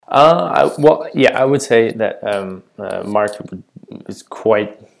I would say that Mark is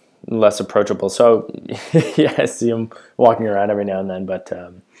quite less approachable. So yeah, I see him walking around every now and then, but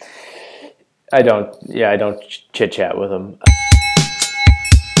I don't. Yeah, I don't chit chat with him.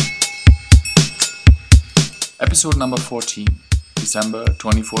 Episode number 14, December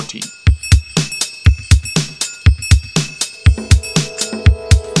 2014.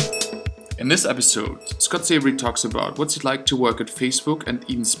 In this episode, Scott Savarie talks about what's it like to work at Facebook and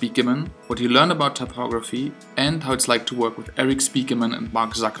even Spiekermann, what he learned about typography, and how it's like to work with Erik Spiekermann and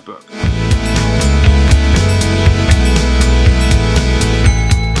Mark Zuckerberg.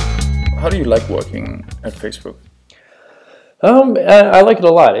 How do you like working at Facebook? I like it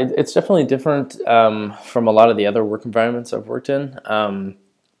a lot. It's definitely different from a lot of the other work environments I've worked in.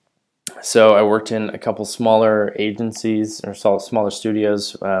 So I worked in a couple smaller agencies or smaller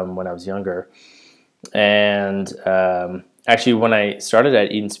studios when I was younger. And actually, when I started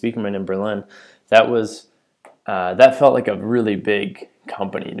at Eden Spiekermann in Berlin, that felt like a really big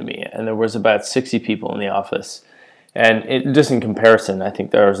company to me. And there was about 60 people in the office. And just in comparison, I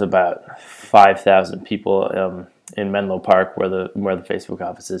think there was about 5,000 people in Menlo Park, where the Facebook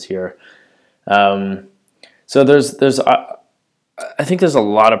office is here. So I think there's a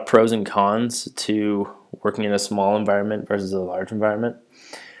lot of pros and cons to working in a small environment versus a large environment.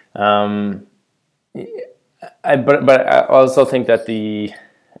 But I also think that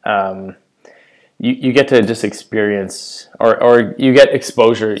you get to just experience or you get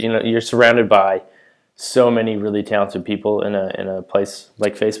exposure. You know, you're surrounded by so many really talented people in a place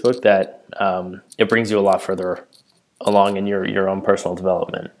like Facebook that it brings you a lot further along in your own personal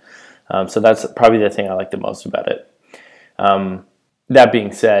development. So that's probably the thing I like the most about it. That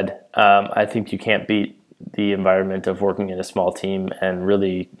being said, I think you can't beat the environment of working in a small team and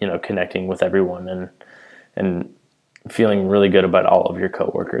really, connecting with everyone and feeling really good about all of your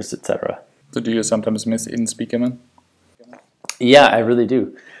coworkers, etc. So do you sometimes miss Eden Spiekermann? Yeah, I really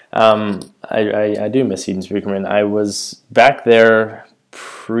do. I do miss Eden Spiekermann. I was back there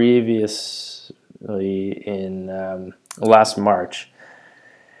previously in last March,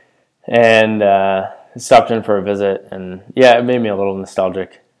 and stopped in for a visit, and yeah, it made me a little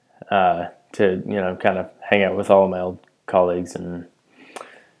nostalgic to kind of hang out with all of my old colleagues and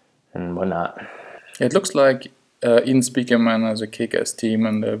whatnot. It looks like Eden Spiekermann has a kick-ass team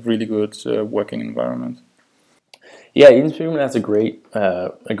and a really good working environment. Yeah, Eden Spiekermann has a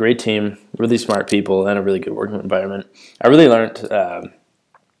great team, really smart people, and a really good working environment. I really learned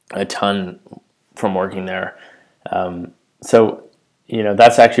a ton from working there. So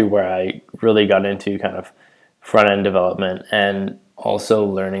that's actually where I really got into kind of front-end development and also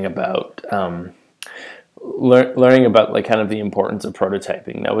learning about like kind of the importance of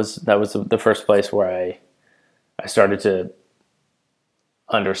prototyping. That was the first place where I started to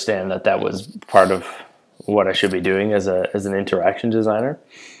understand that was part of what I should be doing as an interaction designer.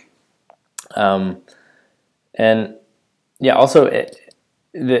 And yeah, also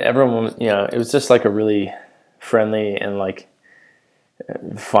everyone, it was just like a really friendly and like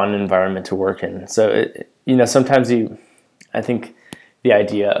fun environment to work in. So sometimes I think the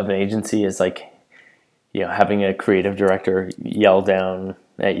idea of an agency is like, having a creative director yell down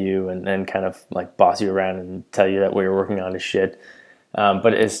at you and then kind of like boss you around and tell you that what you're working on is shit.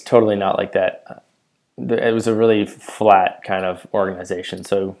 But it's totally not like that. It was a really flat kind of organization.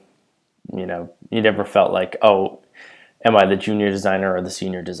 So, you never felt like, oh, am I the junior designer or the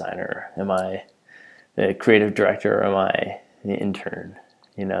senior designer? Am I the creative director or am I the intern?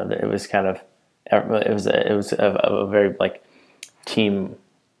 It was kind of, it was a very like team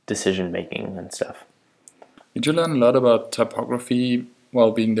decision making and stuff. Did you learn a lot about typography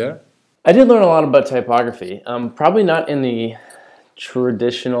while being there? I did learn a lot about typography. Probably not in the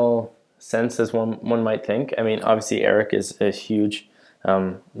traditional sense as one might think. I mean, obviously Erik is a huge,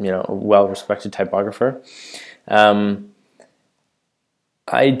 well-respected typographer. I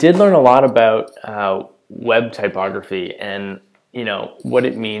did learn a lot about web typography and what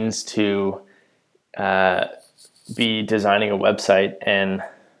it means to be designing a website and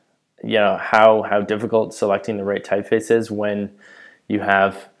how difficult selecting the right typeface is when you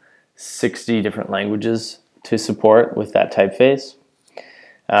have 60 different languages to support with that typeface.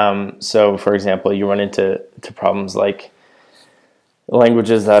 So for example, you run into problems like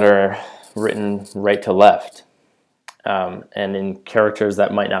languages that are written right to left, and in characters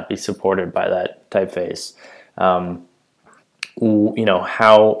that might not be supported by that typeface. How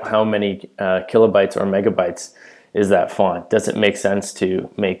many kilobytes or megabytes is that font? Does it make sense to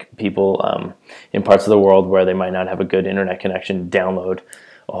make people in parts of the world where they might not have a good internet connection download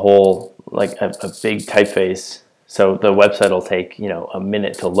a whole, like a big typeface So the website will take, a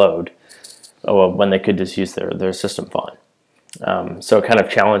minute to load when they could just use their system font. So it kind of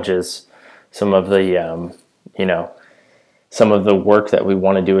challenges some of the, some of the work that we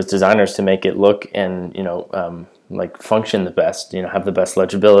want to do as designers to make it look and, function the best, have the best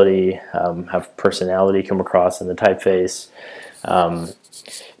legibility, have personality come across in the typeface.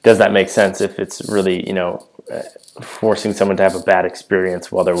 Does that make sense if it's really, forcing someone to have a bad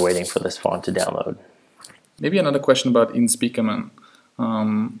experience while they're waiting for this font to download? Maybe another question about Ian Spiekermann.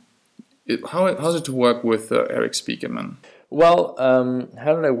 How's it to work with Erik Spiekermann? Well,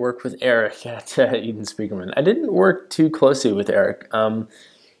 how did I work with Erik at Eden Spiekermann? I didn't work too closely with Erik.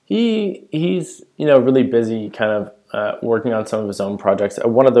 He's really busy, kind of working on some of his own projects.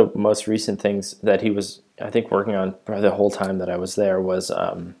 One of the most recent things that he was, I think, working on probably the whole time that I was there was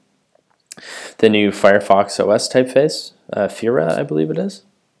the new Firefox OS typeface, Fira, I believe it is.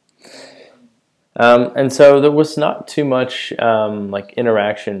 And so there was not too much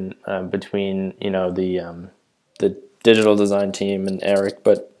interaction between the digital design team and Erik,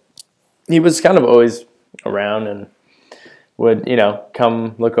 but he was kind of always around and would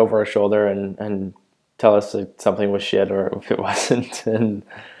come look over our shoulder and tell us if something was shit or if it wasn't. And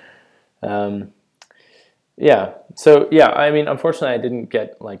I mean, unfortunately, I didn't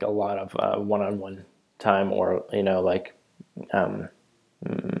get a lot of one-on-one time or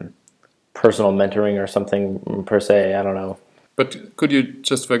personal mentoring or something per se. I don't know. But could you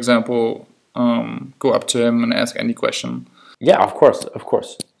just, for example, go up to him and ask any question? Yeah, of course.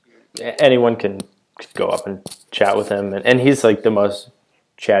 Anyone can go up and chat with him, and he's the most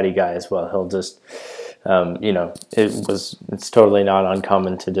chatty guy as well. He'll just, it's totally not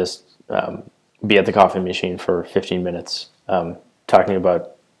uncommon to just be at the coffee machine for 15 minutes talking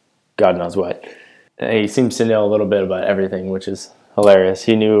about God knows what. He seems to know a little bit about everything, which is hilarious.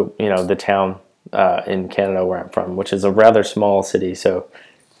 He knew, the town in Canada where I'm from, which is a rather small city, so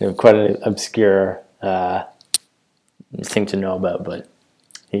quite an obscure thing to know about, but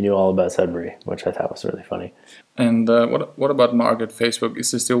he knew all about Savarie, which I thought was really funny. And what about Mark at Facebook?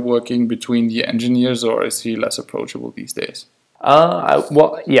 Is he still working between the engineers, or is he less approachable these days? I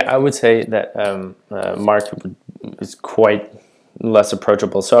would say that Mark is quite less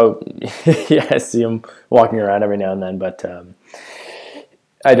approachable. So yeah, I see him walking around every now and then, but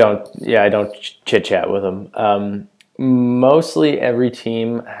I don't chit chat with him. Mostly every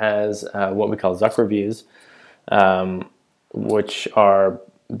team has what we call Zuck reviews, which are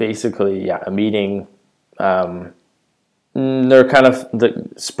basically a meeting. They're kind of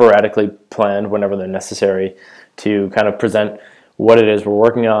sporadically planned whenever they're necessary to kind of present what it is we're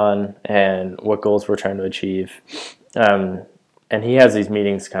working on and what goals we're trying to achieve. And he has these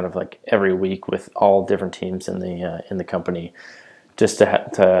meetings kind of every week with all different teams in the company, just to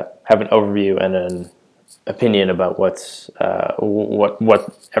have an overview and an opinion about what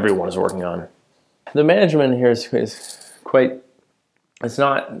everyone is working on. The management here is quite. It's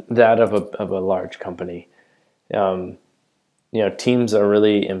not that of a large company. Teams are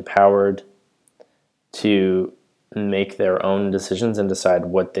really empowered to make their own decisions and decide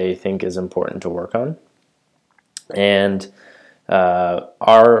what they think is important to work on. And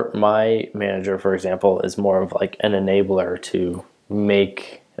my manager, for example, is more of an enabler to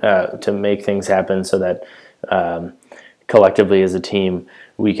make things happen, so that collectively as a team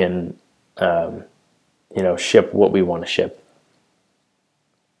we can ship what we want to ship.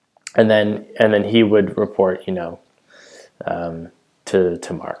 And then he would report, to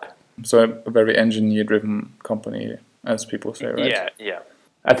Mark. So a very engineer-driven company, as people say, right? Yeah.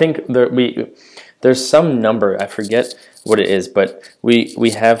 I think there's some number, I forget what it is, but we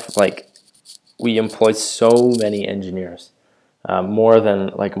have we employ so many engineers, more than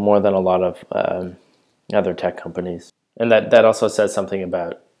a lot of other tech companies, and that also says something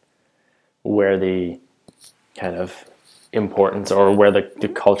about where the kind of importance or where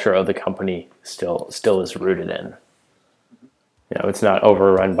the culture of the company still is rooted in. It's not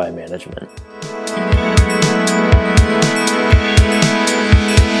overrun by management.